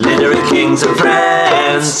Kings and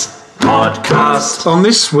Friends podcast. On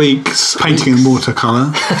this week's Painting in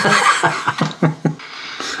Watercolour.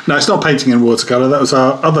 No, it's not Painting in Watercolour. That was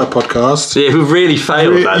our other podcast. Yeah, we really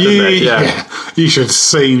failed that, didn't it? Yeah. You should have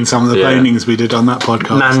seen some of the paintings we did on that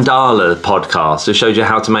podcast. Mandala podcast. It showed you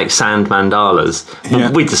how to make sand mandalas.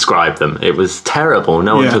 Yeah. We described them. It was terrible.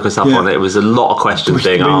 No one took us up on it. It was a lot of questions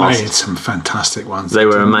being asked. We made some fantastic ones. They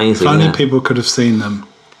were amazing. If only people could have seen them.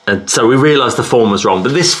 And so we realised the form was wrong,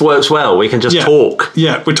 but this works well. We can just talk.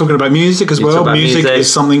 Yeah, we're talking about music as well. Music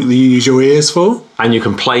is something that you use your ears for. And you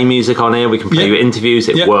can play music on here. We can play your interviews.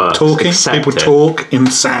 It works. Talking. People talk in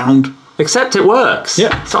sound. Except it works.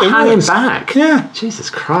 Yeah, it's not hanging back. Yeah. Jesus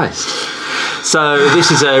Christ. So this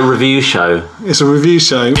is a review show. It's a review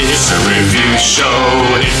show. It's a review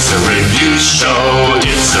show. It's a review show.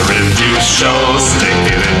 It's a review show.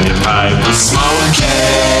 Stick it in your pipe and smoke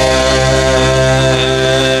it.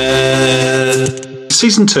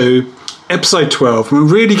 Season 2, episode 12. We're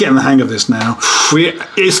really getting the hang of this now.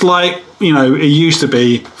 It's like, it used to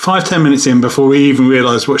be 5-10 minutes in before we even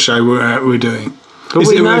realised what show we're doing. But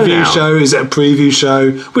is it a review show? Is it a preview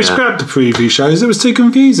show? We scrapped the preview shows. It was too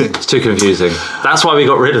confusing. It's too confusing. That's why we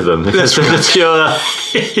got rid of them. It's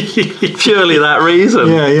purely that reason.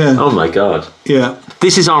 Yeah. Oh my God. Yeah.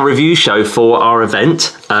 This is our review show for our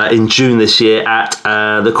event in June this year at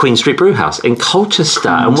the Queen Street Brewhouse in Colchester.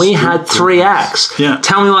 And we had 3 acts. Yeah.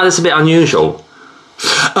 Tell me why that's a bit unusual.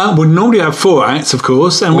 We normally have 4 acts, of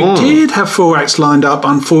course, and we did have 4 acts lined up.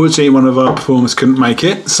 Unfortunately, one of our performers couldn't make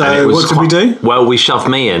it. So what did we do? Well, we shoved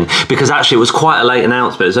me in because actually it was quite a late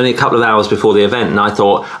announcement. It was only a couple of hours before the event, and I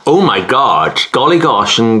thought, oh my God, golly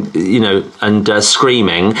gosh, and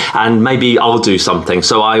screaming, and maybe I'll do something.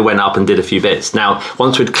 So I went up and did a few bits. Now,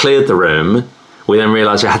 once we'd cleared the room, we then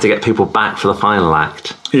realised we had to get people back for the final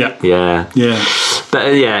act. Yeah. But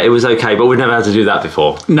it was okay, but we've never had to do that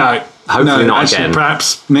before. No. Hopefully not again.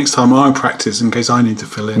 Perhaps next time I practice in case I need to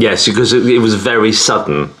fill in. Yes, because it was very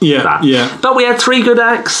sudden. Yeah. But we had 3 good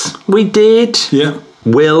acts. We did. Yeah.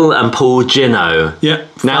 Will and Paul Ginno. Yeah.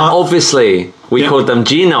 Now, obviously, we called them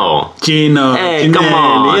Ginno. Ginno. Hey, come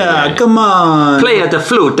on. Yeah, come on. Play the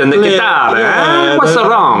flute and the guitar. What's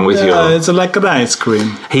wrong with you? It's like an ice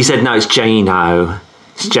cream. He said, no, it's Jano.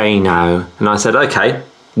 It's Jano. And I said, okay,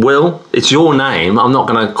 Will, it's your name. I'm not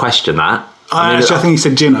going to question that. I think he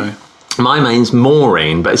said Ginno. My name's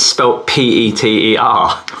Maureen, but it's spelled Peter.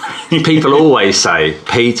 People always say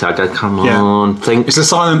Peter. I go, come on, think. It's a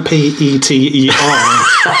silent Peter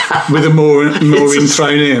with a Maureen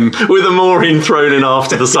thrown in. With a Maureen thrown in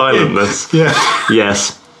after the silentness. Yeah.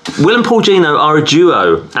 Yes. Will and Paul Ginno are a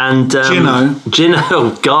duo, and Ginno.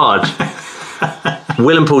 Oh God.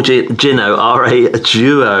 Will and Paul Ginno are a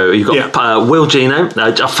duo. You've got Will Ginno.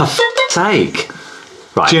 For f***'s sake.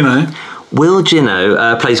 Right. Ginno. Will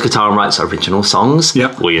Ginno plays guitar and writes original songs.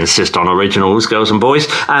 Yep. We insist on originals, girls and boys.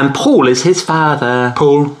 And Paul is his father.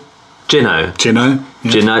 Paul. Ginno. Ginno.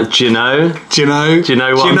 Yeah. Ginno. Do you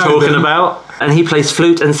know what I'm talking about? And he plays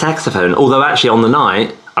flute and saxophone, although actually on the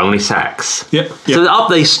night, only sax. Yep. So up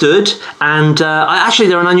they stood, and actually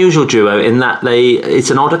they're an unusual duo in that it's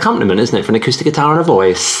an odd accompaniment, isn't it, for an acoustic guitar and a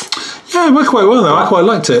voice? Yeah, it worked quite well though. I quite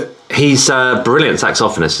liked it. He's a brilliant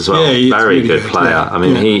saxophonist as well. Yeah, very really good player. Yeah. I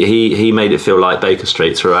mean, he made it feel like Baker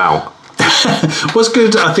Street throughout. What's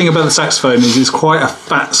good, I think, about the saxophone is it's quite a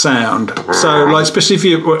fat sound. So, like, especially if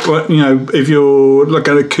you're like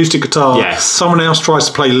an acoustic guitar, someone else tries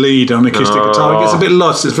to play lead on acoustic guitar, it gets a bit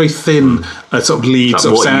lost. It's very thin, sort of lead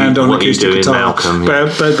sort of sound on acoustic guitar. Malcolm,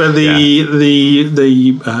 but the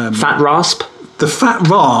fat rasp. The fat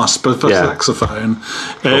rasp of a saxophone,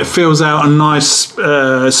 it fills out a nice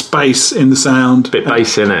space in the sound. Bit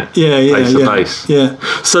bass in it. Bass.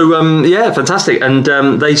 So, fantastic. And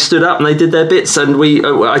they stood up and they did their bits. And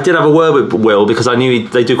I did have a word with Will because I knew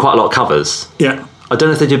they do quite a lot of covers. Yeah. I don't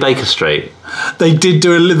know if they do Baker Street. They did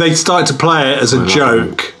they started to play it as a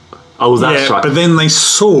joke. Oh, that's right. But then they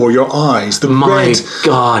saw your eyes. The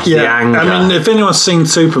God, the anger. I mean, if anyone's seen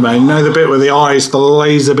Superman, you know the bit with the eyes, the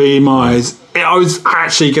laser beam eyes. I was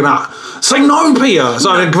actually going to say, no, Peter.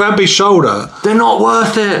 So I grabbed his shoulder. They're not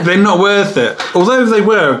worth it. They're not worth it. Although they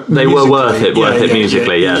were. They were worth it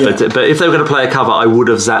musically, yeah. But if they were going to play a cover, I would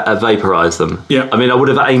have vaporised them. Yeah. I mean, I would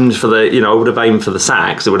have aimed for the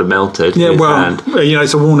sax. It would have melted. Yeah,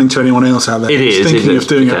 it's a warning to anyone else out there. It is. Thinking of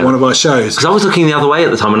doing it at one of our shows. Because I was looking the other way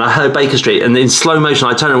at the time and I heard Baker Street and in slow motion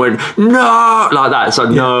I turned and went, no, like that. It's like,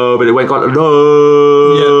 no, but it went,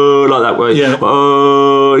 no, like that way. Yeah.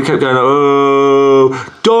 Oh, it kept going, oh,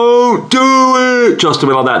 don't do it. Just a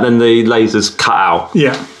bit like that. And then the lasers cut out.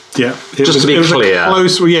 Yeah. Yeah. Just to be clear.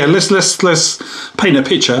 Let's paint a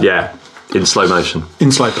picture. Yeah. In slow motion.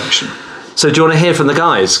 In slow motion. So do you want to hear from the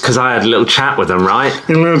guys? Because I had a little chat with them, right?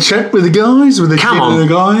 A little chat with the guys? With the Come on,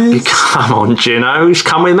 Ginno,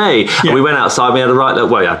 come with me. Yeah. And we went outside, we had a right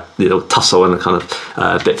little tussle and a kind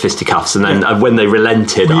of bit fisticuffs. And then when they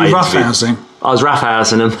relented... Were you roughhousing? I was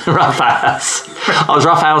roughhousing them. I was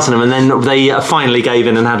roughhousing them, and then they finally gave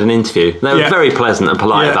in and had an interview. They were very pleasant and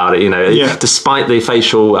polite about it, you know. Yeah. Despite the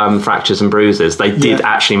facial fractures and bruises, they did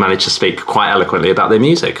actually manage to speak quite eloquently about their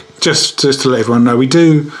music. Just to let everyone know, we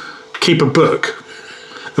do keep a book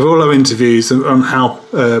of all our interviews on how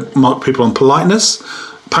mark people on politeness,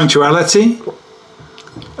 punctuality,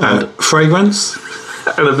 fragrance,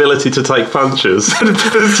 an ability to take punches.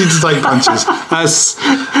 As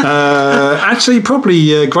actually,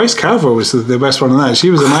 probably Grace Calver was the best one of that. She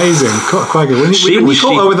was amazing. Quite good. When you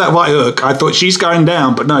caught her with that right hook, I thought she's going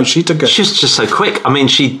down, but no, she took it. She's just so quick. I mean,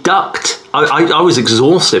 she ducked. I was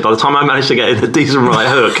exhausted by the time I managed to get in a decent right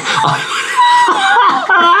hook.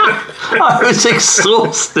 I was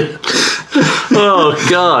exhausted. Oh,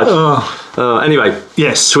 God. Anyway,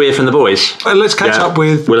 yes. Should we hear from the boys? Let's catch up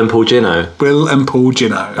with Will and Paul Ginno.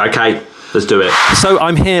 Okay, let's do it. So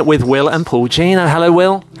I'm here with Will and Paul Ginno. Hello,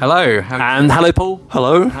 Will. Hello. And hello, Paul.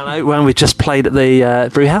 Hello. Hello. Well, we just played at the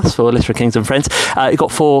Brewhouse for Litter of Kings and Friends. You've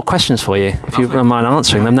got 4 questions for you, if you don't mind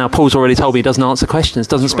answering them. Now, Paul's already told me he doesn't answer questions,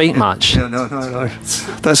 doesn't speak much. No.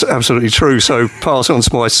 That's absolutely true. So pass on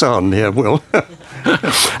to my son. Yeah, Will.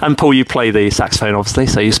 And Paul, you play the saxophone, obviously,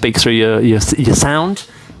 so you speak through your sound.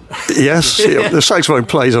 Yes, the saxophone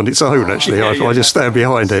plays on its own, actually. I just stand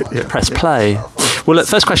behind it. Yeah. Press play. Well, look,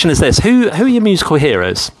 first question is this. Who are your musical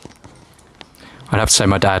heroes? I'd have to say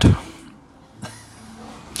my dad.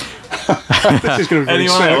 This is going to be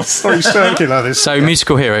very circular. This. So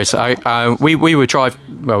musical heroes. We were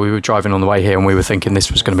driving on the way here, and we were thinking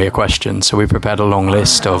this was going to be a question. So we prepared a long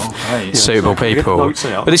list of suitable people.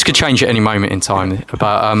 But this could change at any moment in time.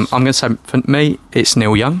 But I'm going to say for me, it's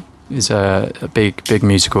Neil Young. He's a big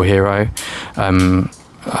musical hero.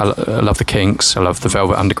 I love the Kinks. I love the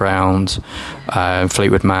Velvet Underground,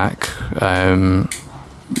 Fleetwood Mac.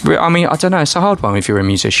 I mean, I don't know. It's a hard one if you're a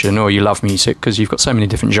musician or you love music because you've got so many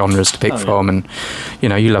different genres to pick from, and you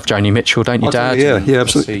know, you love Joni Mitchell, don't you, Dad? Yeah,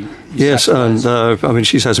 absolutely. Yes, and I mean,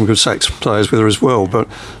 she's had some good sax players with her as well. But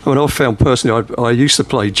I mean, I've found personally, I used to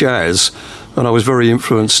play jazz, and I was very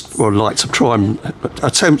influenced, or like to try and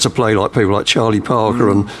attempt to play like people like Charlie Parker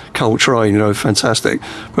and Coltrane, you know, fantastic.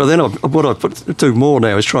 But then what I do more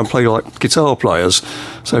now is try and play like guitar players.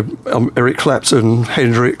 So Eric Clapton,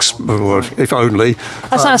 Hendrix, if only.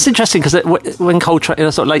 That's interesting because when Coltrane,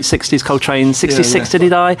 sort of late 60s, Coltrane, 66 did he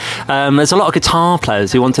die? There's a lot of guitar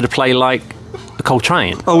players who wanted to play like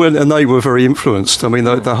Coltrane. Oh, and they were very influenced. I mean,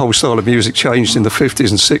 the whole style of music changed in the 50s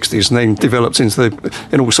and 60s and then developed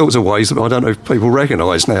in all sorts of ways that I don't know if people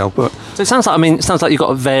recognise now. But so it sounds like you've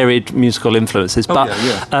got a varied musical influences. But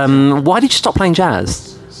why did you stop playing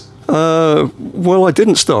jazz? Well, I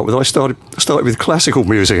didn't start with. I started with classical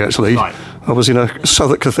music, actually. Right. I was in a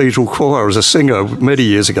Southwark Cathedral choir as a singer many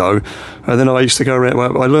years ago, and then I used to go around.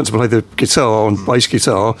 I learned to play the guitar and bass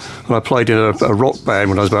guitar, and I played in a rock band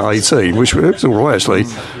when I was about 18, which was all right, actually.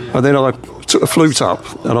 And then I took the flute up,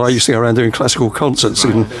 and I used to go around doing classical concerts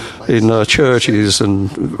in churches and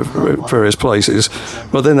various places.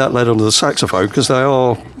 But then that led on to the saxophone, because they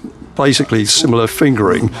are basically similar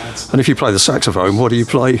fingering, and if you play the saxophone, what do you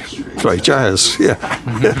play? Play jazz.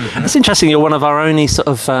 It's interesting, you're one of our only sort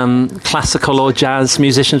of classical or jazz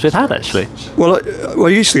musicians we've had, actually. Well, I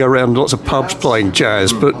used to go around lots of pubs playing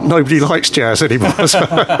jazz, but nobody likes jazz anymore.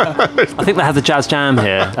 I think they have the Jazz Jam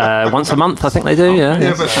here once a month, I think they do. Yeah,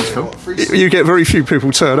 that sounds cool. You get very few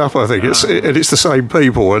people turn up, I think. It's the same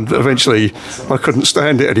people, and eventually I couldn't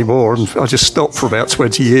stand it anymore, and I just stopped for about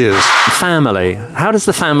 20 years. Family. How does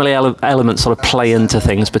the family element sort of play into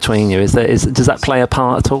things between you? Does that play a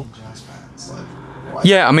part at all?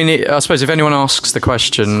 Yeah, I mean, I suppose if anyone asks the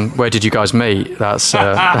question, where did you guys meet? That's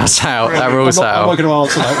out. That rules out. I'm not going to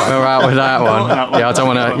answer that one. We're out with that one. Yeah, I don't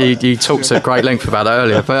want to. You talked at great length about that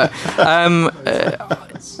earlier, but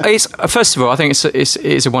it's first of all, I think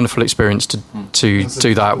it's a wonderful experience to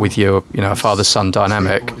do that with your father-son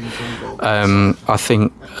dynamic. I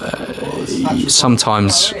think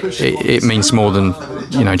sometimes it means more than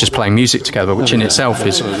just playing music together, which in itself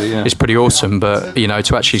is pretty awesome. But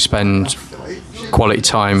to actually spend quality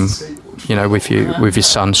time with your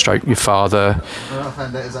son, stroke your father,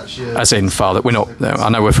 as in father. We're not. I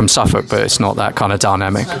know we're from Suffolk, but it's not that kind of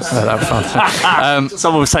dynamic.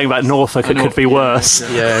 Someone was saying about Norfolk, it could be worse.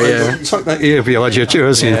 Yeah. Tuck that ear behind your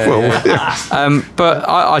jersey. But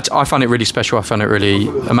I find it really special. I find it really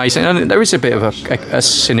amazing, and there is a bit of a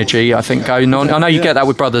synergy, I think, going on. I know you get that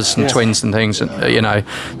with brothers and twins and things, and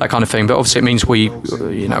that kind of thing. But obviously, it means we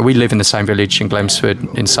live in the same village in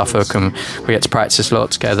Glemsford in Suffolk, and we get to practice a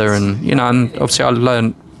lot together. And and obviously, I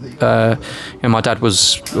learned. My dad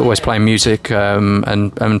was always playing music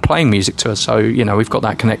and playing music to us, so we've got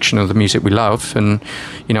that connection of the music we love, and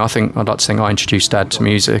I'd like to think I introduced Dad to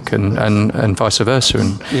music and vice versa,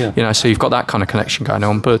 and so you've got that kind of connection going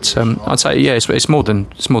on. But I'd say it's more than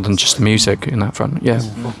just the music in that front.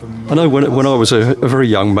 I know when I was a very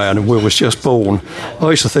young man and Will was just born, I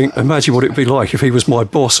used to think, imagine what it would be like if he was my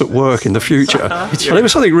boss at work in the future. And there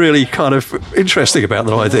was something really kind of interesting about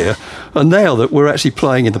that idea. And now that we're actually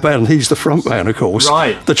playing in the band, and he's the front man, of course,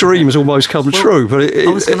 the dream has almost come true. But I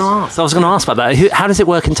was going to ask about that. How does it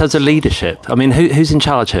work in terms of leadership? I mean, who's in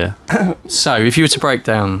charge here? So if you were to break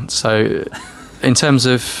down, in terms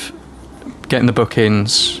of getting the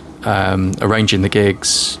bookings, arranging the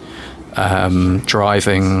gigs,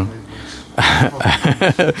 driving,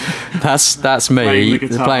 that's me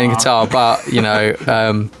playing guitar. But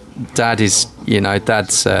Dad is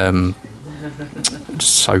Dad's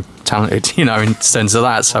so talented, in terms of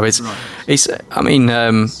that. So it's. I mean,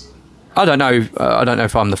 I don't know. I don't know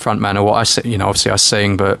if I'm the front man or what. Obviously I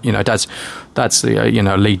sing, but Dad's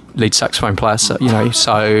the lead saxophone player.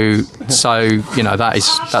 So,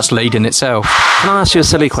 that's lead in itself. Can I ask you a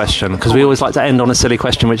silly question? Because we always like to end on a silly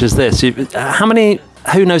question, which is this: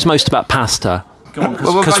 who knows most about pasta?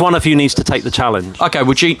 Because one of you needs to take the challenge. Okay,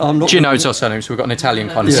 well, Ginno's our surname, so we've got an Italian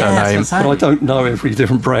kind of surname. But I don't know every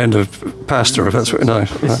different brand of pasta, if that's what you know.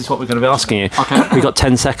 This is what we're going to be asking you. Okay. We've got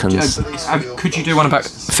 10 seconds. Could you do one about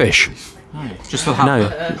fish? Just for the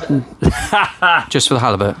halibut? No. Just for the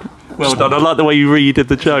halibut? Well done. I like the way you redid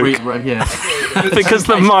the joke. Because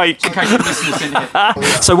the mic.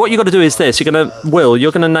 So what you've got to do is this. You're going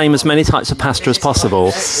to name as many types of pasta as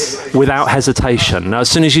possible without hesitation. Now, as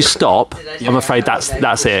soon as you stop, I'm afraid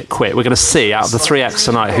that's it. Quit. We're going to see out of the 3 acts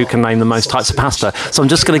tonight who can name the most types of pasta. So I'm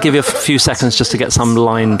just going to give you a few seconds just to get some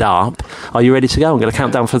lined up. Are you ready to go? I'm going to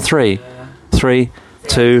count down from 3. 3,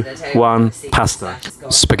 2, 1. Pasta.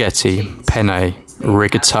 Spaghetti, penne,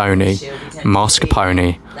 rigatoni,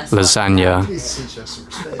 mascarpone, lasagna.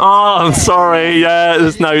 Oh, I'm sorry. Yeah,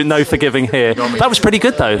 there's no forgiving here. That was pretty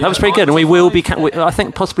good, though. That was pretty good, and we will be. I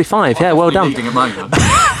think possibly 5. Yeah, well done.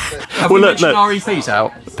 Have we mentioned our EP's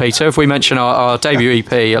out, Peter? If we mention our debut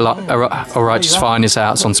EP, All Righteous Fine, is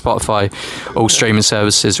out. It's on Spotify, all streaming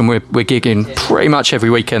services, and we're gigging pretty much every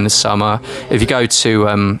weekend this summer. If you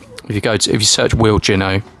search Will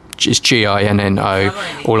Ginno, it's Ginno.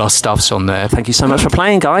 All our stuff's on there. Thank you so much for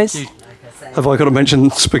playing, guys. Have I got to mention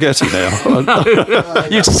spaghetti now?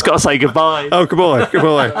 You just got to say goodbye. Oh, goodbye.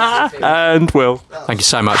 And Will. Thank you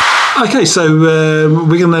so much. Okay, so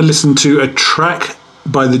we're going to listen to a track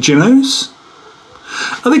by the Ginnos.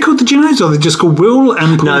 Are they called the Ginnos, or are they just called Will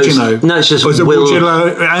and Paul Ginno? No, it's just Will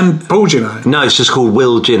Ginno and Paul Ginno. No, it's just called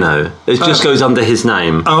Will Ginno. It just goes under his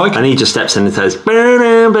name. Oh, okay. And he just steps in and says, that's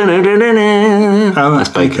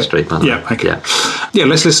Baker Street, by the way. Yeah, okay. Yeah,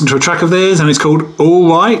 let's listen to a track of theirs, and it's called All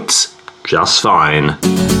Right. Just Fine.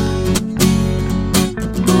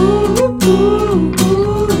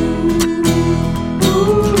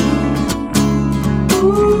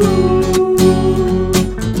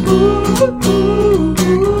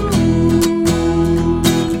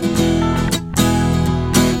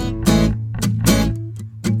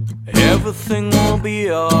 Everything will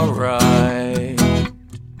be alright.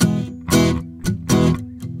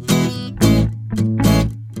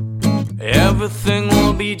 Everything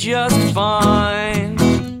will be just fine.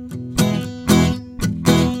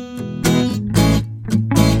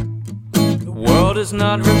 The world has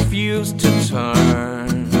not refused to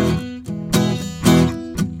turn.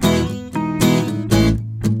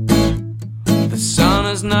 The sun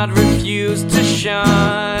has not refused to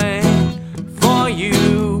shine. For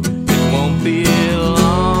you, it won't be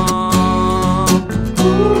long.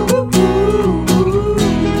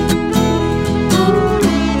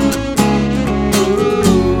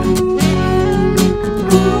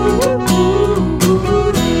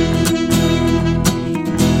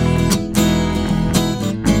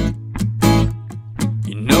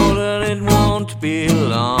 You know that it won't be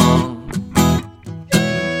long.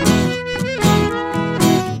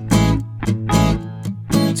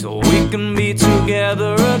 Till we can be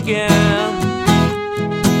together again.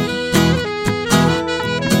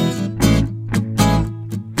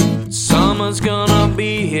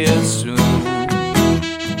 soon.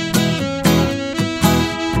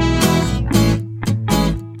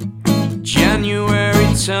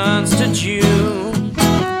 January turns to June.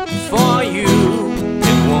 For you,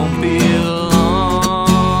 it won't be long.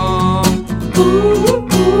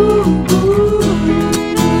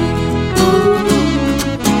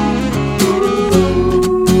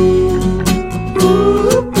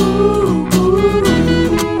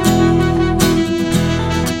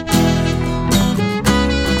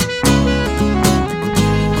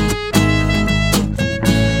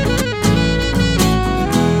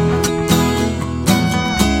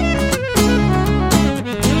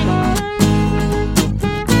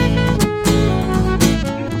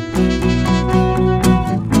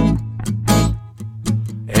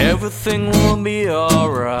 Everything will be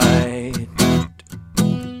alright.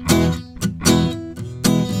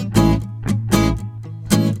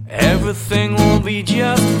 Everything will be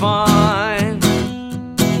just fine.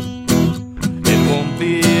 It won't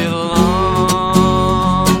be long.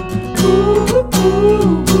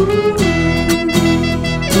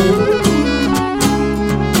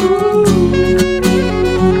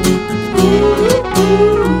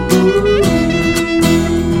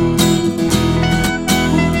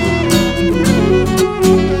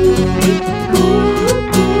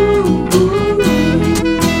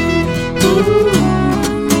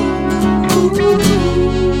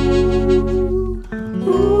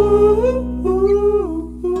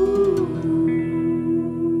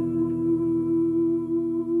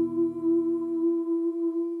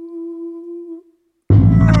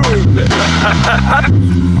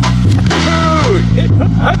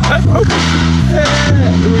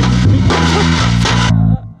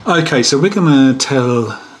 Okay, so we're going to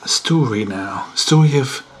tell a story now. A story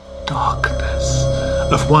of darkness,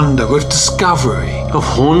 of wonder, of discovery. Of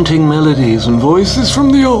haunting melodies and voices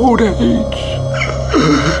from the old age.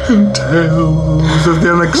 And tales of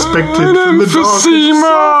the unexpected And from the darkness.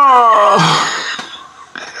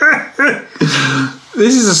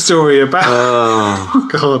 This is a story about... Oh,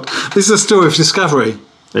 God. This is a story of discovery.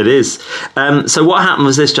 It is. So what happened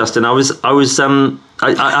was this, Justin. I listened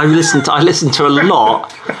to a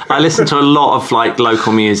lot. I listened to a lot of like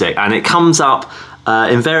local music, and it comes up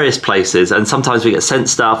in various places. And sometimes we get sent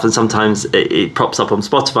stuff, and sometimes it pops up on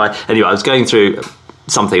Spotify. Anyway, I was going through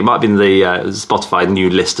something. It might have been the Spotify new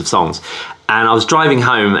list of songs. And I was driving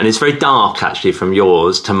home, and it's very dark, actually, from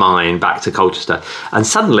yours to mine, back to Colchester. And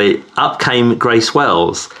suddenly, up came Grace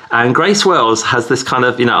Wells. And Grace Wells has this kind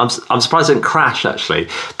of, I'm surprised it didn't crash, actually,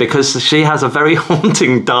 because she has a very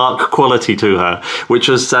haunting, dark quality to her, which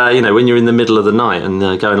was, when you're in the middle of the night and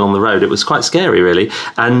going along the road, it was quite scary, really.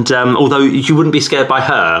 And although you wouldn't be scared by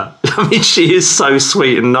her, I mean, she is so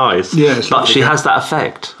sweet and nice. Yeah, but she has that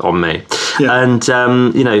effect on me. Yeah. And,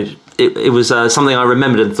 it was something I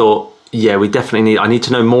remembered and thought, yeah, I need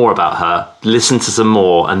to know more about her, listen to some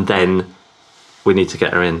more, and then we need to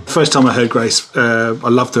get her in. First time I heard Grace, I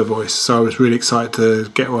loved her voice, so I was really excited to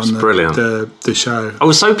get her on the show. I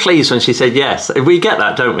was so pleased when she said yes. We get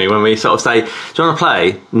that, don't we, when we sort of say, do you want to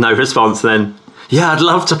play? No response, then... Yeah, I'd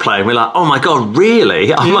love to play. And we're like, oh my God,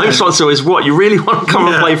 really? Our response is always, what, you really want to come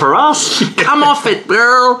and play for us? Come off it,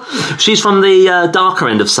 girl. She's from the darker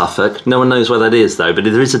end of Suffolk. No one knows where that is, though, but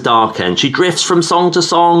there is a dark end. She drifts from song to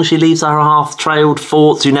song. She leaves her half-trailed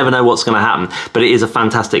thoughts. You never know what's going to happen. But it is a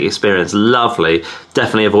fantastic experience. Lovely.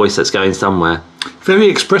 Definitely a voice that's going somewhere. Very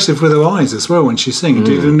expressive with her eyes as well when she's singing.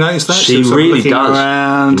 Did you notice that? She really does.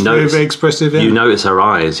 Around, very expressive. Yeah. You notice her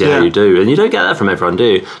eyes, you do. And you don't get that from everyone, do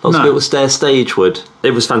you? Lots of people stare stageward.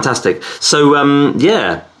 It was fantastic. So,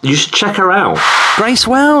 you should check her out. Grace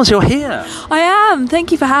Wells, you're here. I am.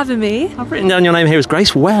 Thank you for having me. I've written down your name here as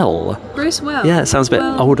Grace Well. Grace Well. Yeah, it sounds a bit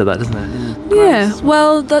older, that, doesn't it? Yeah,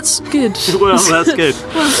 well, that's good. Well, that's good.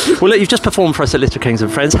 Well, look, you've just performed for us at Little Kings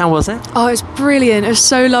and Friends. How was it? Oh, it was brilliant. It was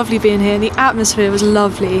so lovely being here, and the atmosphere was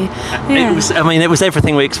lovely. Yeah. It was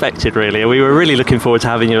everything we expected, really. We were really looking forward to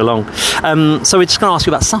having you along. So we're just going to ask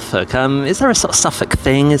you about Suffolk. Is there a sort of Suffolk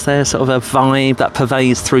thing? Is there sort of a vibe that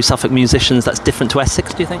pervades through Suffolk musicians that's different to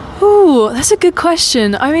Essex, do you think? Ooh, that's a good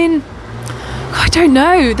question. I mean, I don't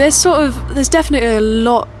know. There's definitely a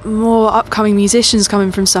lot more upcoming musicians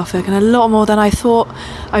coming from Suffolk, and a lot more than I thought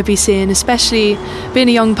I'd be seeing, especially being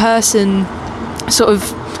a young person. Sort of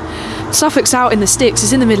Suffolk's out in the sticks,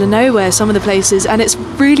 it's in the middle of nowhere, some of the places, and it's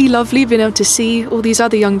really lovely being able to see all these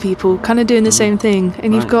other young people kind of doing the same thing,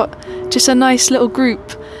 and you've got just a nice little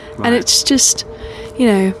group, and it's just,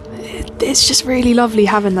 it's just really lovely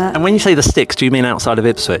having that. And when you say the sticks, do you mean outside of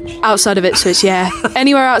Ipswich? Outside of Ipswich, yeah.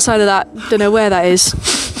 Anywhere outside of that, don't know where that is.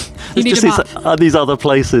 You need a these other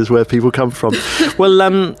places where people come from.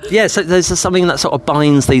 Well, so there's something that sort of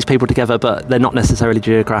binds these people together, but they're not necessarily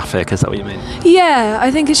geographic. Is that what you mean? Yeah,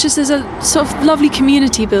 I think it's just there's a sort of lovely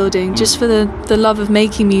community building just for the love of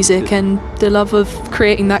making music and the love of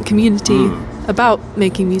creating that community about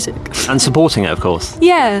making music. And supporting it, of course.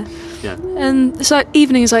 Yeah. Yeah. And it's like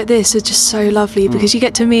evenings like this are just so lovely because you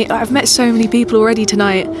get to meet. I've met so many people already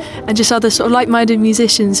tonight, and just other sort of like-minded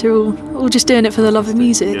musicians who are all just doing it for the love of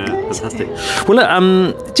music. Yeah, fantastic. Well,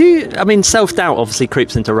 look, self-doubt obviously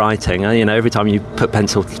creeps into writing. Every time you put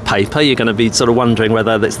pencil to paper, you're going to be sort of wondering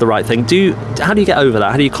whether that's the right thing. How do you get over that?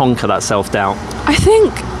 How do you conquer that self-doubt? I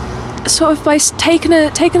think sort of by taking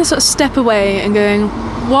a sort of step away and going,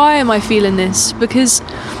 why am I feeling this? Because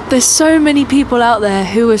there's so many people out there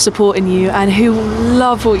who are supporting you and who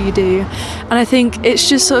love what you do, and I think it's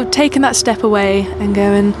just sort of taking that step away and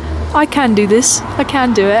going, I can do this, I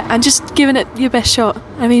can do it, and just giving it your best shot.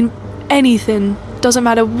 I mean, anything, doesn't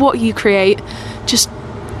matter what you create, just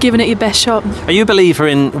giving it your best shot. Are you a believer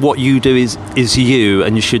in what you do is you,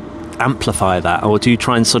 and you should amplify that, or do you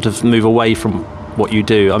try and sort of move away from what you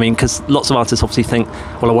do? I mean, because lots of artists obviously think,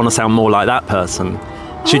 well, I want to sound more like that person.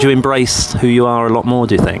 Should you embrace who you are a lot more,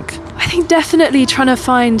 do you think? I think definitely trying to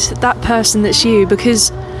find that person that's you,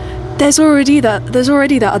 because there's already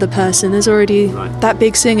that other person, there's already that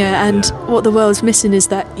big singer, and what the world's missing is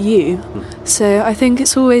that you. So I think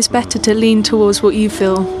it's always better to lean towards what you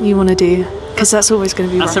feel you want to do, because that's always going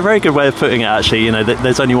to be That's right. a very good way of putting it, actually,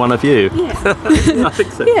 there's only one of you. Yeah. I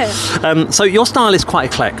think so. Yeah. So your style is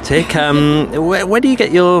quite eclectic. Where do you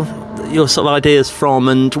get your sort of ideas from,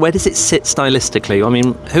 and where does it sit stylistically? I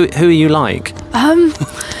mean, who are you like? I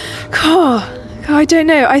don't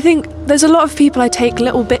know. I think there's a lot of people I take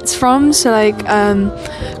little bits from. So like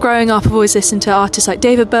growing up, I've always listened to artists like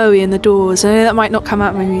David Bowie and The Doors. I know that might not come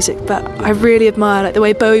out in my music, but I really admire like the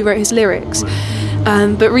way Bowie wrote his lyrics.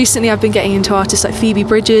 But recently I've been getting into artists like Phoebe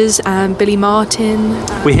Bridgers and Billy Martin.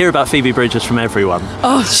 We hear about Phoebe Bridgers from everyone.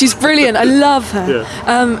 Oh, she's brilliant. I love her.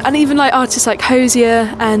 And even like artists like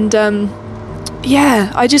Hosier and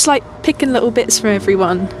I just like picking little bits from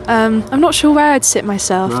everyone. I'm not sure where I'd sit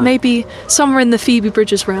myself. Right. Maybe somewhere in the Phoebe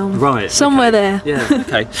Bridgers realm. Right. Somewhere there. Yeah.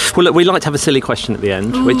 Okay. Well, look, we like to have a silly question at the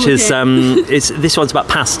end, which is this one's about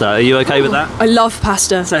pasta. Are you okay with that? I love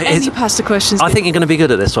pasta. So any pasta questions? I think you're going to be good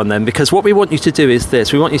at this one then, because what we want you to do is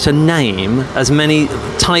this. We want you to name as many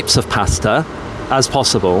types of pasta as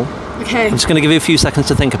possible. Okay. I'm just going to give you a few seconds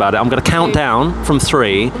to think about it. I'm going to count down from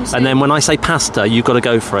 3, and then when I say pasta, you've got to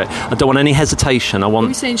go for it. I don't want any hesitation. Are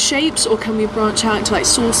we saying shapes, or can we branch out into like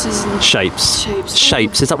sauces and shapes?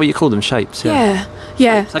 Shapes. Is that what you call them? Shapes. Yeah.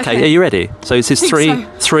 Okay. Are you ready? So this is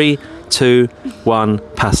 3, 2, 1.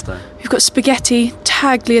 Pasta. We've got spaghetti,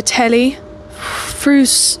 tagliatelle,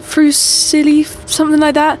 fusilli, something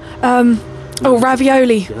like that.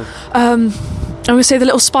 Ravioli. I'm going to say the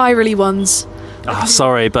little spirally ones. Oh,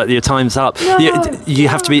 sorry, but your time's up. No, you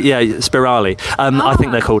have to be, spirali. I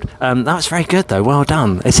think they're called. That was very good, though. Well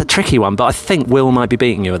done. It's a tricky one, but I think Will might be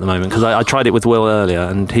beating you at the moment, because I tried it with Will earlier,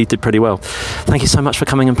 and he did pretty well. Thank you so much for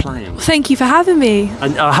coming and playing. Thank you for having me.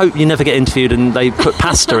 And I hope you never get interviewed and they put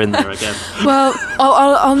pasta in there again. Well,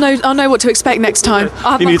 I'll know what to expect next time.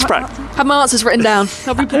 You need to practice. Have my answers written down.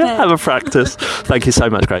 I'll be prepared. Have a practice. Thank you so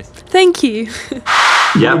much, Grace. Thank you.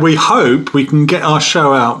 Yeah, we hope we can get our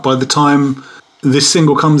show out by the time this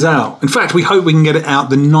single comes out. In fact, we hope we can get it out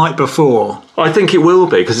the night before. I think it will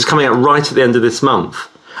be, because it's coming out right at the end of this month.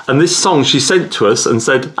 And this song she sent to us and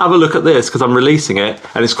said, have a look at this, because I'm releasing it,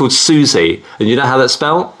 and it's called Susie. And you know how that's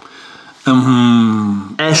spelled?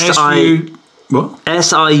 What? Siouxie.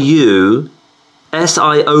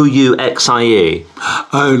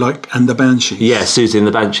 Oh, like And the Banshees. Yeah, Susie and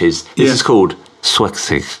the Banshees. This is called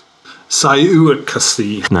Swexy.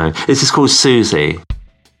 Siouxie. No, this is called Susie.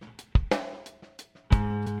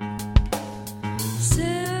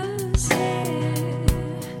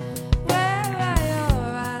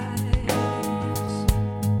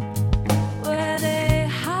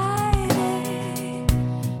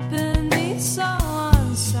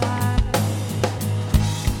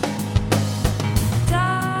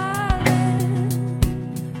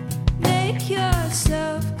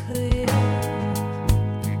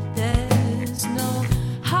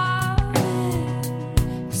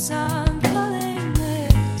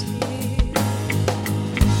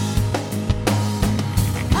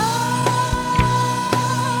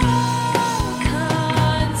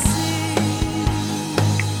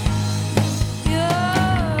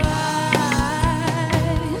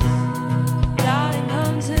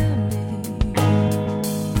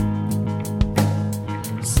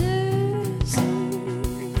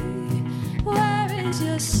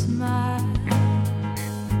 Your smile. smile?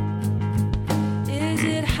 Is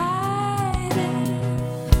it hiding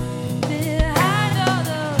behind all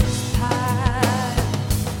those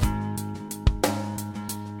piles?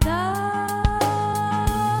 Darling,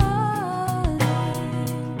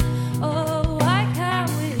 oh, why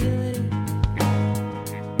can't we live?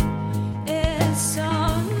 It's so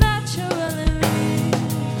natural in me.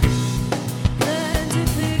 Learn to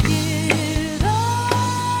forgive.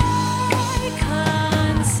 I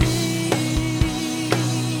can't see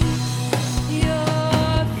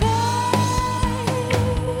your face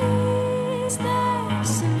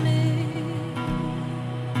next to me.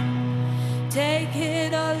 Take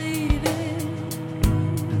it or leave it.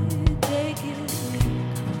 Take it as you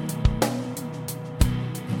come.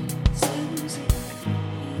 Susie,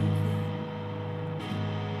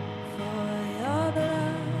 for your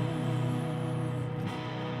blood.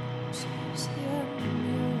 Susie,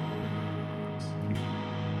 I'm yours.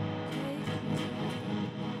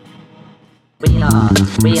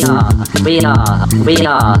 We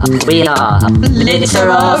are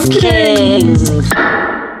Litter of Kings.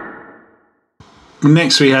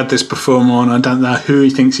 Next, we had this performer on. I don't know who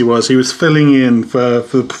he thinks he was. He was filling in for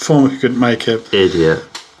the performer who couldn't make it. Idiot.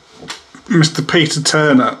 Mr. Peter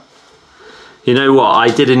Turner. You know what? I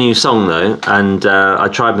did a new song though, and I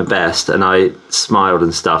tried my best, and I smiled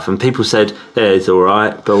and stuff. And people said, "Yeah, it's all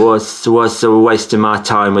right, but what's wasting my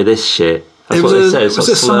time with this shit?" That's what they said. Was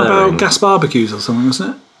it a song about gas barbecues or something,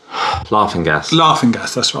 wasn't it? Laughing gas. Laughing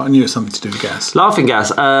gas, that's right. I knew it was something to do with gas. Laughing gas.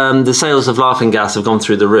 The sales of laughing gas have gone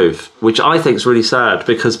through the roof, which I think is really sad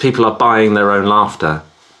because people are buying their own laughter.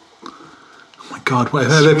 Oh my God, wait,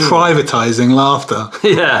 they're privatising laughter.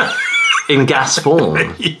 Yeah. In gas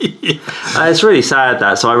form. It's really sad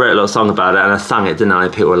that. So I wrote a little song about it and I sung it, didn't I?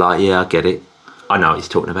 And people were like, "Yeah, I get it. I know what he's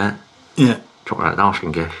talking about." Yeah. Talking about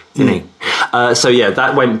laughing gas, didn't he? So yeah,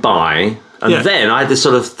 that went by. And then I had this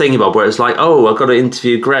sort of thingy-bob where it's like, oh, I've got to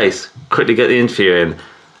interview Grace. Quickly get the interview in.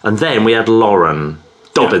 And then we had Lauryn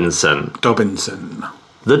Dobinson. Dobinson.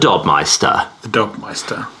 The Dobmeister. The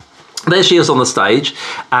Dobmeister. There she is on the stage.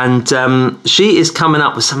 And she is coming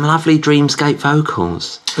up with some lovely dreamscape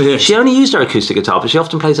vocals. Yeah. She only used her acoustic guitar, but she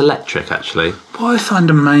often plays electric, actually. What I find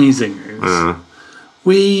amazing is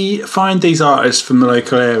we find these artists from the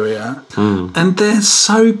local area and they're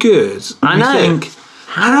so good. I know. Think,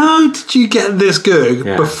 how did you get this good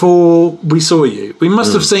before we saw you? We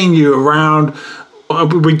must have seen you around.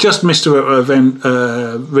 We just missed her at an event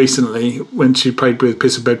recently when she played with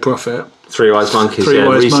Piss of Bed Prophet. Three Wise Monkeys,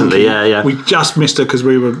 recently, yeah. We just missed her because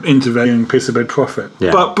we were interviewing Piss of Bed Prophet.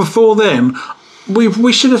 Yeah. But before then,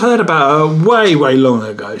 we should have heard about her way long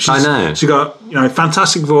ago. I know. She's got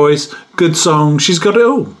fantastic voice, good song. She's got it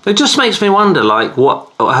all. It just makes me wonder, like,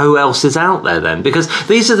 who else is out there then? Because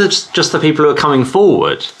these are just the people who are coming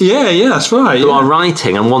forward. Yeah, that's right. Who are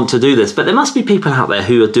writing and want to do this. But there must be people out there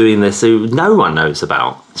who are doing this who no one knows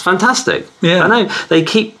about. It's fantastic. Yeah. I know. They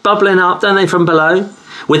keep bubbling up, don't they, from below?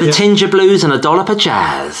 With a tinge of blues and a dollop of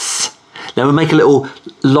jazz. Now we make a little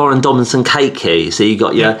Lauryn Dobinson cake here. So you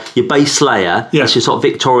got your base layer. Yeah. That's your sort of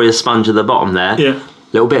Victoria sponge at the bottom there. Yeah.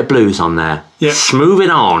 Little bit of blues on there. Yeah. Smooth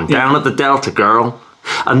it on down at the Delta, girl.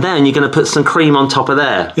 And then you're going to put some cream on top of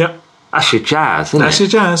there. Yep. That's your jazz, isn't That's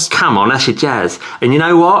it? your jazz. Come on, that's your jazz. And you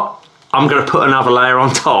know what? I'm going to put another layer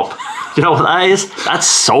on top. You know what that is? That's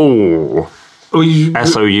soul.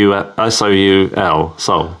 S-O-U-L,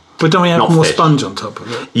 soul. But don't we have Not more fish. sponge on top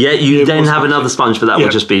of it? Yeah, you then more have sponge. another sponge, but that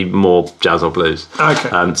would just be more jazz or blues.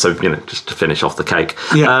 Okay. So, just to finish off the cake.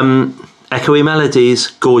 Yeah. Echoey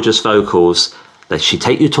melodies, gorgeous vocals. They should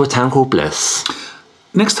take you to a town called Bliss.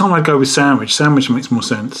 Next time I'd go with Sandwich. Sandwich makes more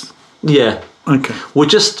sense. Yeah. Okay.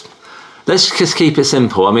 Let's just keep it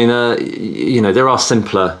simple. I mean, there are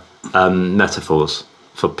simpler metaphors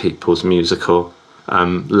for people's musical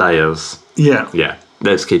layers. Yeah. Yeah.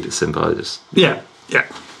 Let's keep it simple. Yeah.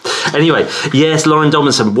 Anyway, yes, Lauryn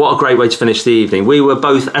Dobinson, what a great way to finish the evening. We were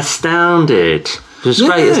both astounded. Which is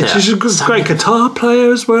great, isn't it? She's a great guitar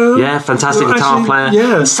player as well. Yeah, fantastic guitar player.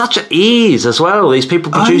 Yeah. Such an ease as well. These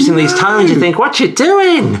people producing these tones, you think, what you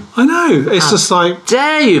doing? I know. It's just like...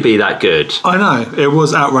 Dare you be that good? I know. It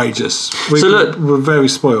was outrageous. We're very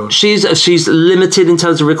spoiled. She's limited in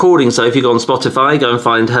terms of recording, so if you go on Spotify, go and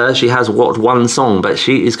find her. She has one song, but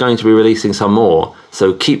she is going to be releasing some more.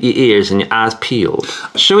 So keep your ears and your eyes peeled.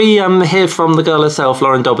 Shall we hear from the girl herself,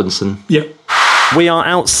 Lauryn Dobinson? Yeah. We are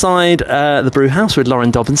outside the Brewhouse with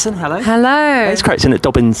Lauryn Dobinson. Hello. Hello. It's correct, isn't it?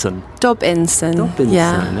 Dobinson. Dobinson.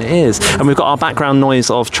 Yeah. It is. And we've got our background noise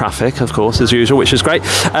of traffic, of course, as usual, which is great.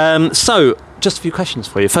 So, just a few questions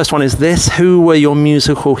for you. First one is this. Who were your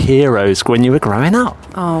musical heroes when you were growing up?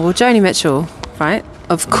 Oh, well, Joni Mitchell, right?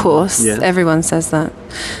 Of course, everyone says that.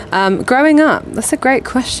 Growing up, that's a great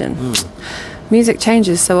question. Music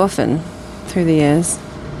changes so often through the years.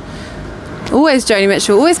 Always Joni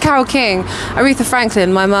Mitchell, always Carole King, Aretha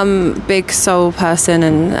Franklin. My mum, big soul person,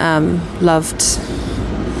 and loved.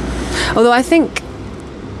 Although I think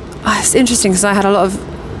it's interesting because I had a lot of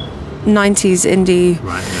 90s indie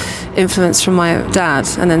influence from my dad,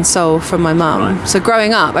 and then soul from my mum. So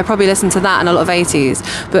growing up, I probably listened to that and a lot of 80s.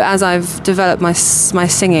 But as I've developed my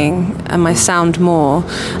singing and my sound more,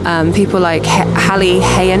 people like Hallie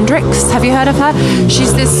Hendricks, have you heard of her?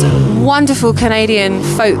 She's this wonderful Canadian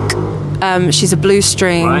folk. She's a blues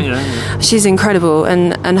string. She's incredible,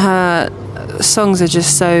 and her songs are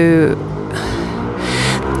just so.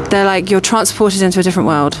 They're like you're transported into a different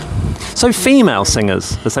world. So female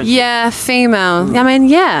singers, essentially. Yeah, female. I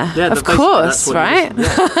mean, of course, right?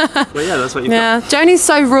 Well, that's what you've got. Joni's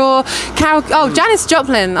so raw. Janis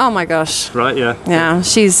Joplin. Oh my gosh. Right, Yeah,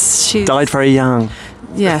 she's died very young.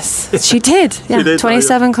 Yes, she did. Yeah, She did,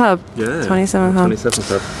 27 Club. Yeah, 27 Club. 27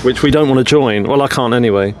 Club. Which we don't want to join. Well, I can't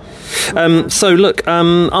anyway. So look,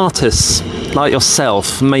 artists like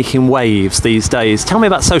yourself making waves these days. Tell me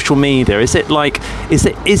about social media. Is it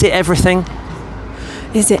everything?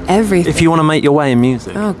 Is it everything? If you want to make your way in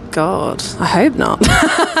music. Oh God, I hope not.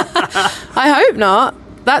 I hope not.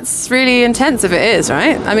 That's really intense if it is,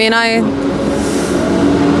 right? I mean,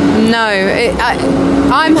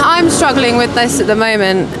 I'm struggling with this at the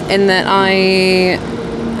moment in that I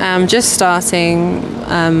am just starting,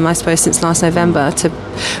 I suppose since last November, to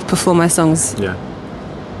perform my songs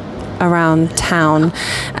around town,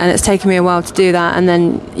 and it's taken me a while to do that, and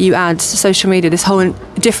then you add social media, this whole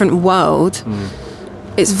different world.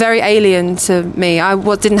 It's very alien to me. I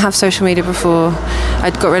didn't have social media before. I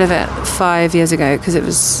got rid of it 5 years ago because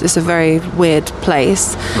it's a very weird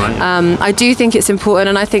place. I do think it's important,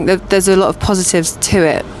 and I think that there's a lot of positives to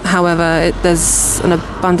it. However, there's an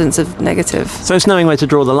abundance of negative. So it's knowing where to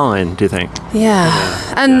draw the line, do you think?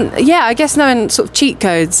 I guess knowing sort of cheat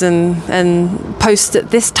codes and post at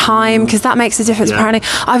this time, because that makes a difference. Apparently,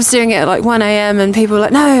 I was doing it at like 1 a.m. and people were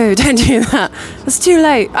like, "No, don't do that. It's too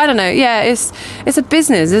late." I don't know. Yeah, it's a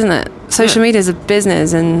business, isn't it? Social media is a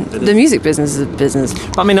business, and the music business is a business.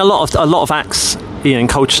 I mean, a lot of acts, in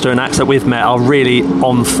Colchester, and acts that we've met are really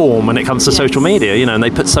on form when it comes to social media, and they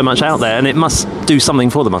put so much out there, and it must do something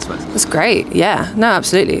for them, I suppose. That's great. Yeah, no,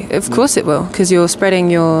 absolutely. Of course it will, because you're spreading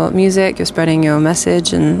your music, you're spreading your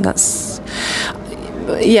message, and that's.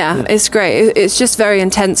 Yeah, it's great. It's just very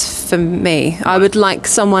intense for me. I would like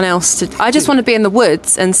someone else to. I just want to be in the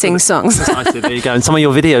woods and sing songs. There you go. And some of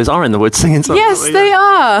your videos are in the woods singing songs. Yes, they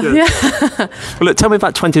are. Yeah. Well, look, tell me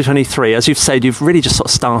about 2023. As you've said, you've really just sort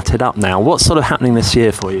of started up now. What's sort of happening this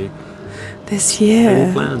year for you? This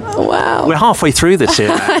year? Oh, wow. We're halfway through this year.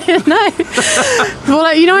 I know. Well,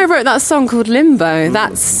 I wrote that song called Limbo.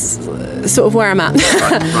 That's sort of where I'm at.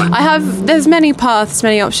 Right. There's many paths,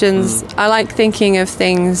 many options. I like thinking of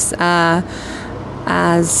things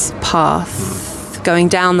as path, going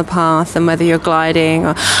down the path, and whether you're gliding.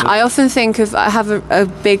 I often think of, I have a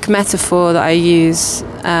big metaphor that I use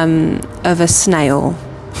of a snail.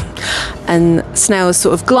 And snails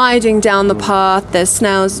sort of gliding down the path. There's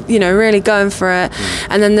snails, really going for it.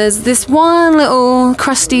 And then there's this one little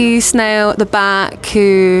crusty snail at the back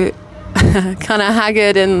who kind of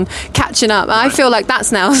haggard and catching up. Right. I feel like that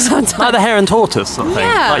snail sometimes. Like the hare and tortoise sort of thing.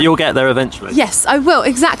 Yeah. Like you'll get there eventually. Yes, I will,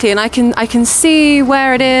 exactly. And I can see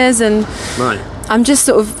where it is, and I'm just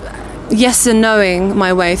sort of yes and knowing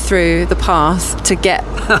my way through the path to get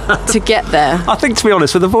there. I think, to be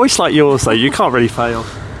honest, with a voice like yours, though, you can't really fail.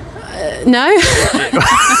 No.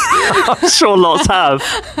 I'm sure lots have.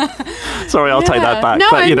 Sorry, I'll take that back. No,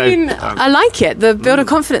 but, I like it. The build of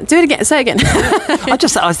confidence. Do it again. Say it again.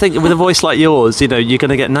 I think with a voice like yours, you're going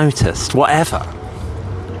to get noticed, whatever.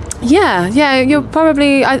 Yeah. You're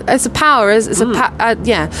probably. It's a power. I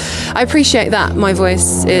appreciate that. My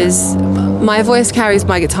voice carries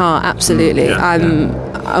my guitar. Absolutely. I'm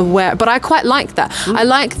aware, but I quite like that. I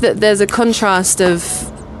like that there's a contrast of.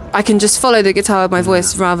 I can just follow the guitar with my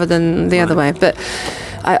voice rather than the other way. But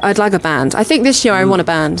I'd like a band. I think this year I want a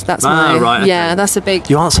band. That's that's a big.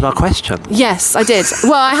 You answered our question. Yes, I did.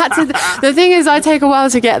 Well, I had to. The thing is, I take a while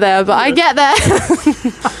to get there, but I get there.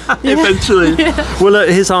 Eventually. Yeah. Well, look,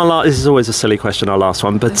 this is always a silly question, our last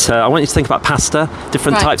one, but I want you to think about pasta,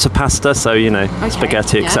 different types of pasta, so,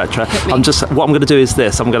 spaghetti, etc. What I'm going to do is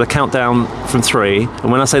this. I'm going to count down from 3,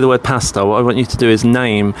 and when I say the word pasta, what I want you to do is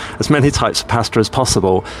name as many types of pasta as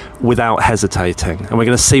possible without hesitating. And we're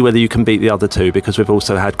going to see whether you can beat the other 2, because we've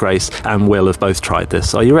also had Grace and Will have both tried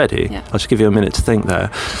this. Are you ready? Yeah. I'll just give you a minute to think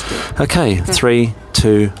there. Okay, 3,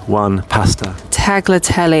 2, 1, pasta.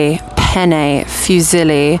 Tagliatelle, Penne,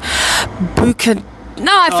 Fusilli,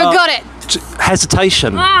 No, I forgot it.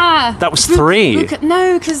 Hesitation. That was 3.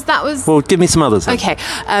 No, because that was... Well, give me some others then. Okay.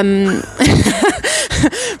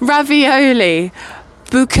 Ravioli.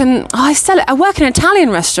 I work in an Italian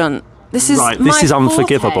restaurant. This is This is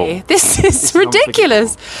unforgivable. Forte. This is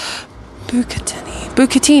ridiculous.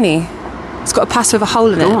 Bucatini. It's got a pasta with a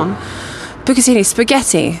hole in it. Go on. Bucatini,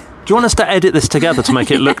 spaghetti. Do you want us to edit this together to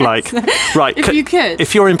make it look like... Right. If you could.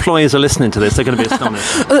 If your employers are listening to this, they're going to be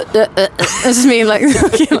astonished. This is me like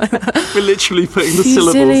that. We're literally putting the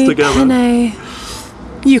syllables together. Penne.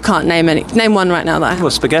 You can't name one right now though.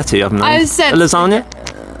 Well, spaghetti, I've known. I said... A lasagna?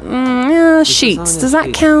 Sheets. Does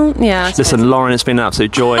that count? Yeah. Listen, Lauren, it's been an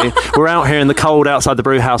absolute joy. We're out here in the cold outside the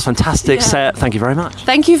Brewhouse. Fantastic set. Thank you very much.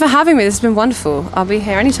 Thank you for having me. This has been wonderful. I'll be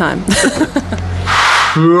here anytime.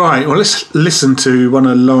 Right, well, let's listen to one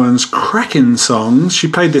of Lauren's cracking songs. She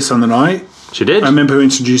played this on the night. She did. I remember her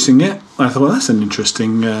introducing it. I thought, well, that's an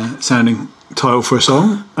interesting sounding title for a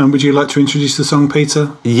song. And would you like to introduce the song,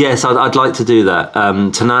 Peter? Yes, I'd like to do that.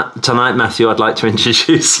 Tonight, Matthew, I'd like to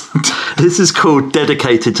introduce... This is called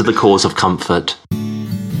Dedicated to the Cause of Comfort.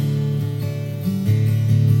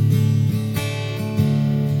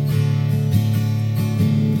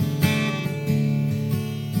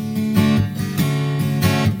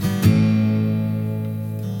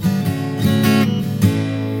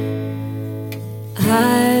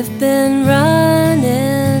 I've been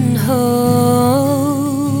running home.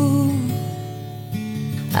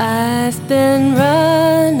 I've been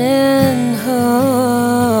running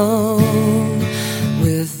home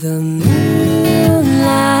with the moonlight,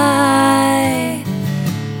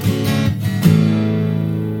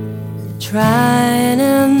 trying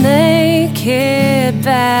to make it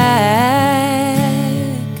back,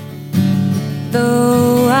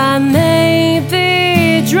 though I may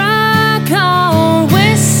be drunk on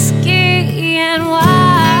whiskey and wine.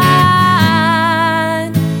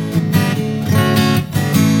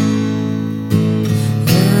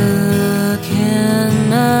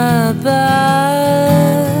 Looking above,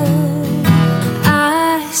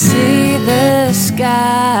 I see the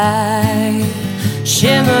sky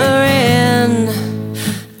shimmering.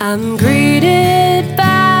 I'm greeted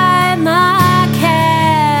by my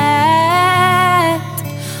cat.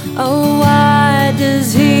 Oh, why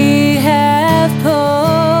does he have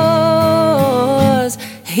paws?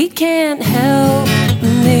 He can't help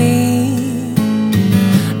me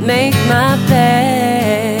make my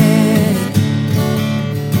bed.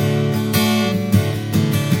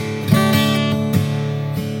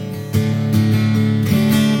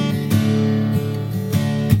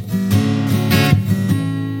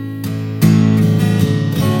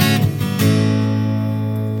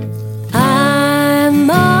 I'm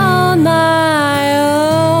on my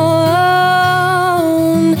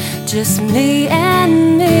own, just me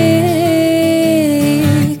and me.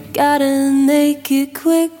 Gotta make it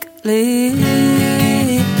quickly.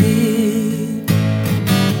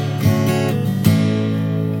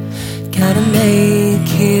 Gotta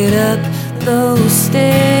make it up those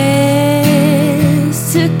stairs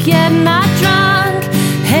to get my drunk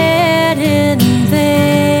head in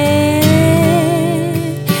bed.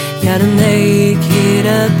 Gotta make it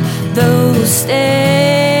up those stairs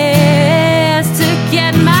to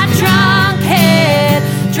get my drunk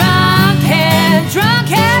head in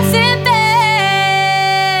bed.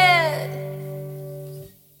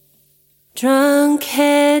 Drunk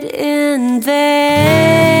head in bed.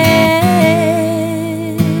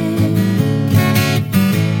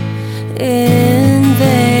 In bed.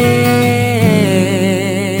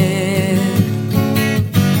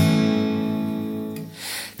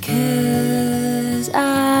 'Cause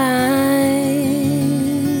I'm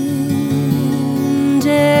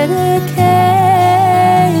dedicated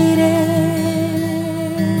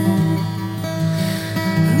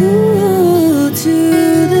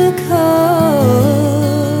to the cause,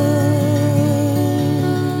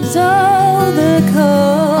 oh, the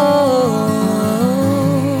cause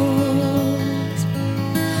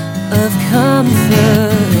of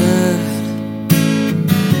comfort.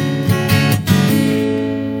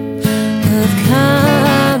 Of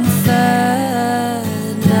comfort.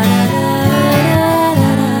 Na, na,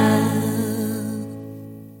 na, na.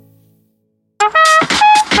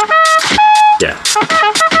 Yeah.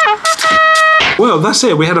 Well, that's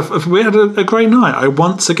it. We had a great night.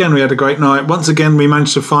 Once again, we had a great night. Once again, we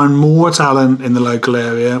managed to find more talent in the local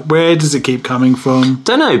area. Where does it keep coming from?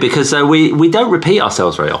 Don't know, because we don't repeat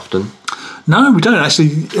ourselves very often. No, we don't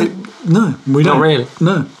actually. No, we don't. Not really.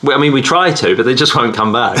 No. I mean, we try to, but they just won't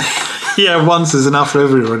come back. Yeah, once is enough for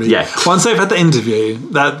everybody. Yeah. Once they've had the interview,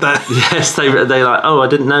 that yes, they like. Oh, I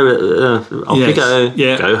didn't know. Off you go.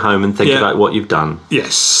 Yeah. Go home and think about what you've done.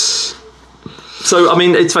 Yes. So I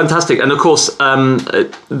mean, it's fantastic, and of course,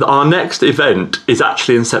 our next event is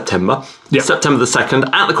actually in September. Yep. September the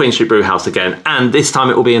 2nd at the Queen Street Brewhouse again, and this time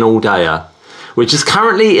it will be an all-dayer, which is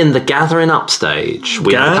currently in the gathering up stage.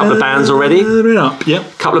 We have a couple of bands already. Gathering up, yep.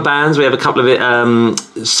 A couple of bands. We have a couple of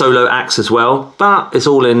solo acts as well, but it's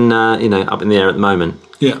all in up in the air at the moment.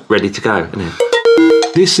 Yeah, ready to go. Isn't it?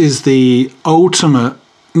 This is the ultimate,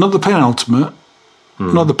 not the penultimate,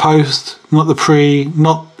 not the post, not the pre,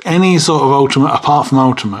 not any sort of ultimate apart from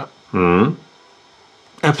ultimate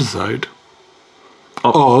episode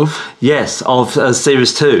of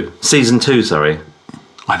season 2. Sorry.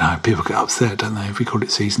 I know, people get upset, don't they, if we call it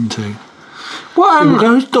season 2.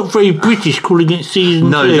 Well, it's not very British calling it season 2.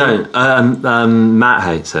 No, don't. Matt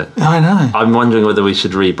hates it. I know. I'm wondering whether we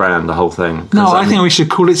should rebrand the whole thing. No, I think we should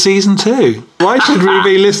call it season 2. Why should we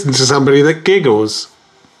be listening to somebody that giggles?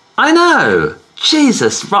 I know.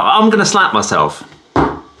 Jesus. I'm going to slap myself.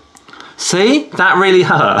 See? That really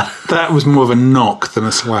hurt. That was more of a knock than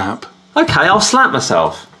a slap. Okay, I'll slap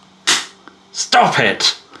myself. Stop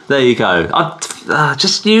it. There you go.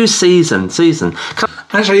 Just use season.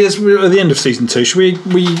 Actually, as we're at the end of season 2, should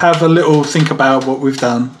we have a little think about what we've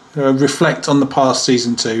done? Reflect on the past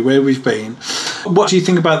season 2, where we've been. What do you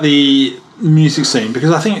think about the music scene?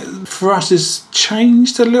 Because I think for us it's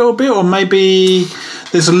changed a little bit, or maybe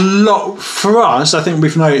there's a lot. For us, I think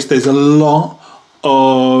we've noticed there's a lot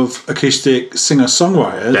of acoustic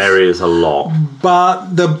singer-songwriters. There is a lot.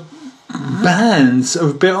 But the bands are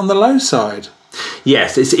a bit on the low side.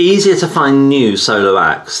 Yes, it's easier to find new solo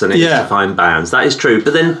acts than it is to find bands. That is true.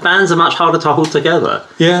 But then bands are much harder to hold together.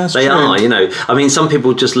 Yeah, that's they true. are, I mean, some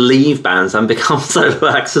people just leave bands and become solo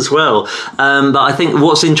acts as well. But I think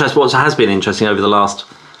what has been interesting over the last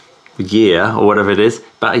year or whatever it is,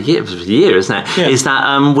 about a year, isn't it? Yeah. Is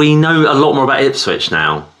that we know a lot more about Ipswich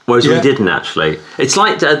now. Whereas we didn't actually. It's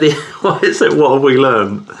like what have we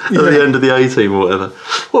learned at the end of the A-team or whatever?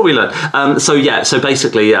 What have we learned? So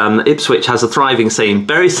basically Ipswich has a thriving scene.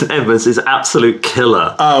 Bury St Edmunds is absolute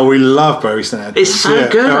killer. Oh, we love Bury St Edmunds. It's so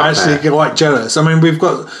good. I'm actually quite jealous. I mean, we've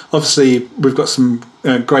got some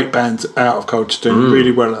great bands out of Colchester doing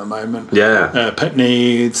really well at the moment. Yeah. Pet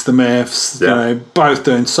Needs, the Meths, both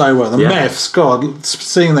doing so well. The Meths, God,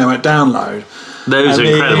 seeing them at Download. Those are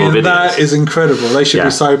incredible videos. That is incredible. They should be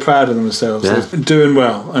so proud of themselves. Yeah. They're doing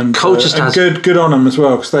well, and good on them as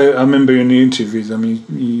well. Because I remember in the interviews, I mean,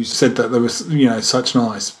 you said that there was such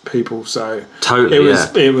nice people. So totally,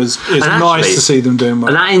 it was nice to see them doing well.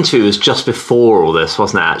 And that interview was just before all this,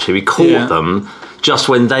 wasn't it? Actually, we caught them just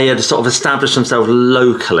when they had sort of established themselves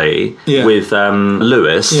locally with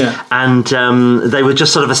Lewis, and they were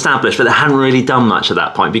just sort of established, but they hadn't really done much at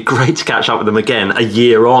that point. It'd be great to catch up with them again a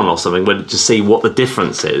year on or something, to see what the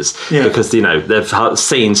difference is, because they've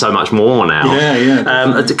seen so much more now.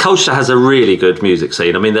 Colchester has a really good music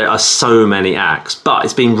scene. I mean, there are so many acts, but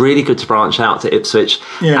it's been really good to branch out to Ipswich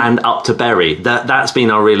and up to Bury. That's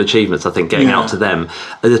been our real achievements, I think, getting out to them.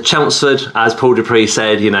 The Chelmsford, as Paul Dupree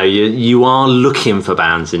said, you are looking for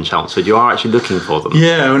bands in Chelmsford. You are actually looking for them.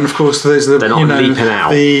 Yeah, and of course they're not leaping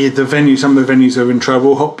out. The venue, some of the venues are in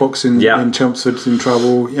trouble. Hotbox in Chelmsford's in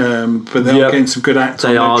trouble, but they're getting some good acts.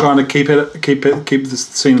 They're trying to keep the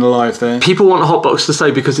scene alive there. People want Hotbox to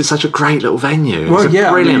stay because it's such a great little venue. It's a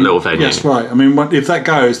brilliant little venue. That's right. I mean, if that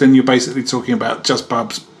goes, then you're basically talking about just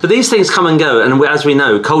pubs. But these things come and go, and as we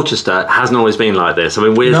know, Colchester hasn't always been like this. I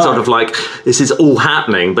mean, we're sort of like, this is all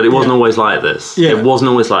happening, but it wasn't always like this. Yeah. It wasn't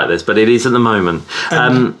always like this, but it is at the moment.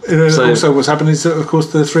 Also, what's happened is, of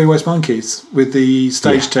course, the Three Waste Monkeys with the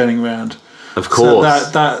stage turning around. Of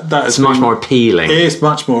course. So it's much more appealing. It is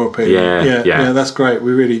much more appealing. Yeah, that's great.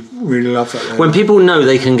 We really, really love that. When people know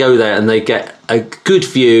they can go there and they get a good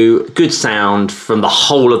view, good sound from the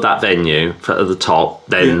whole of that venue at the top,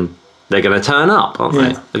 then they're going to turn up, aren't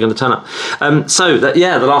they? They're going to turn up.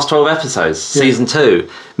 The last 12 episodes, season 2.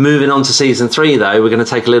 Moving on to season 3, though, we're going to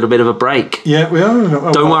take a little bit of a break. Yeah, we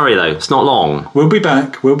are. Don't worry, though. It's not long. We'll be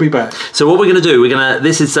back. So what we're going to do,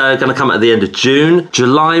 this is going to come at the end of June.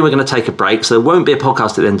 July, we're going to take a break. So there won't be a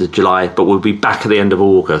podcast at the end of July, but we'll be back at the end of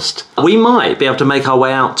August. We might be able to make our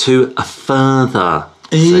way out to a further...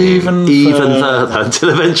 Even further until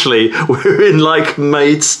eventually we're in like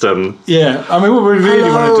Maidstone. Yeah, I mean, what we really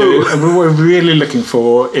want to do and what we're really looking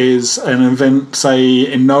for is an event,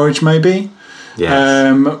 say in Norwich maybe,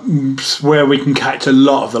 where we can catch a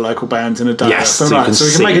lot of the local bands in a day. Yes, so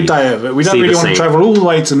we can make a day of it. We don't really want to travel all the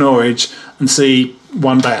way to Norwich and see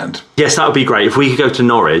one band. Yes, that would be great. If we could go to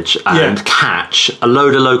Norwich and catch a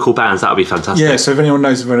load of local bands, that would be fantastic. Yeah, so if anyone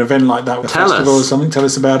knows of an event like that, a festival or something, tell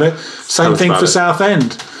us about it. Same thing for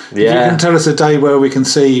Southend. Yeah. If you can tell us a day where we can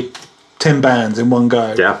see 10 bands in one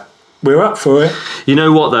go. Yeah. We're up for it. You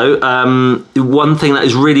know what, though? One thing that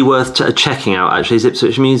is really worth checking out, actually, is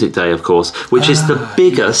Ipswich Music Day, of course, which is the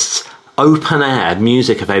biggest open-air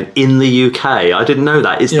music event in the UK. I didn't know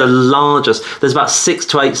that. It's the largest. There's about 6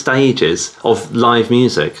 to 8 stages of live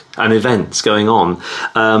music and events going on.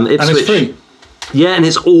 Ipswich, and it's free. Yeah, and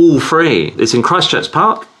it's all free. It's in Christchurch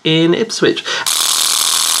Park in Ipswich.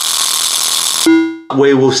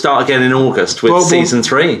 We will start again in August with season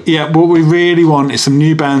 3. Yeah, what we really want is some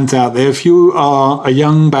new bands out there. If you are a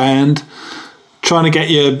young band trying to get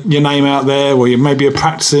your name out there, or maybe you're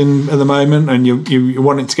practicing at the moment and you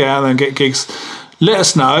wanting to get out there and get gigs, let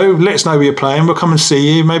us know. Let us know where you're playing. We'll come and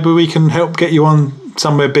see you. Maybe we can help get you on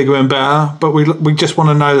somewhere bigger and better. But we just want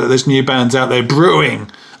to know that there's new bands out there brewing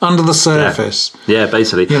under the surface. Yeah,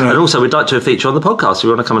 basically. And also, we'd like to feature on the podcast. If you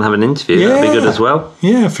want to come and have an interview, that'd be good as well.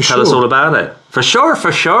 Yeah, for sure. Tell us all about it. For sure.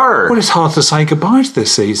 Well, it's hard to say goodbye to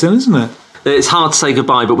this season, isn't it? It's hard to say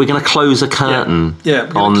goodbye, but we're going to close a curtain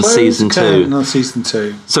on season 2. On season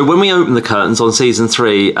 2. So when we open the curtains on season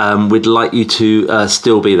 3, we'd like you to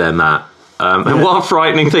still be there, Matt. And what a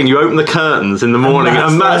frightening thing. You open the curtains in the morning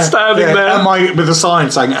and Matt's standing there. Am I, with a sign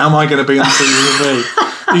saying, am I going to be on season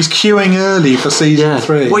 3? He's queuing early for season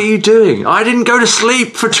 3. What are you doing? I didn't go to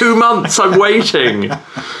sleep for 2 months. I'm waiting.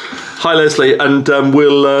 Hi, Leslie, and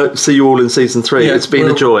we'll see you all in season 3. It's been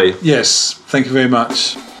a joy. Yes, thank you very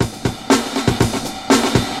much.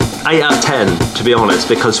 8 out of 10, to be honest,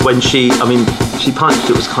 because when she punched,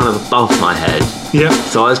 it was kind of above my head. Yeah.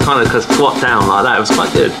 So I was kind of squat down like that. It was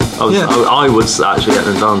quite good. I was actually at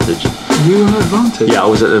an advantage. You were at an advantage? Yeah, I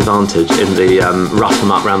was at an advantage in the rough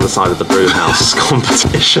them up round the side of the Brewhouse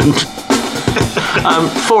competition.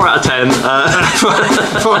 4 out of 10. 4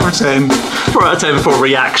 out of 10. 4 out of 10 for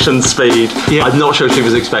reaction speed. Yeah. I'm not sure she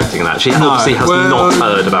was expecting that. She obviously has not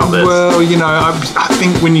heard about this. Well, I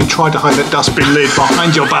think when you tried to hide that dustbin lid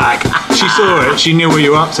behind your back, she saw it. She knew what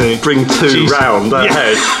you were up to. Bring 2 round that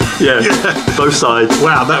head. Yeah. Both sides.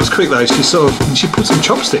 Wow, that was quick though. She pulled some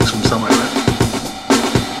chopsticks from somewhere.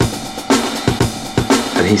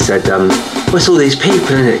 And he said, what's all these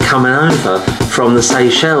people in it coming over from the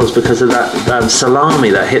Seychelles because of that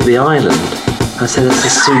salami that hit the island? I said, that's a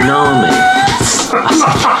tsunami.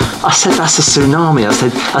 I said, that's a tsunami. I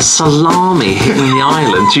said, a salami hitting the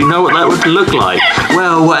island. Do you know what that would look like?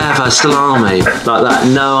 Well, whatever, salami. Like that,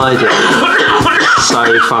 no idea.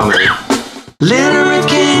 So funny. Literate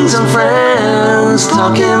kings and friends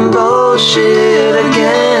talking bullshit again.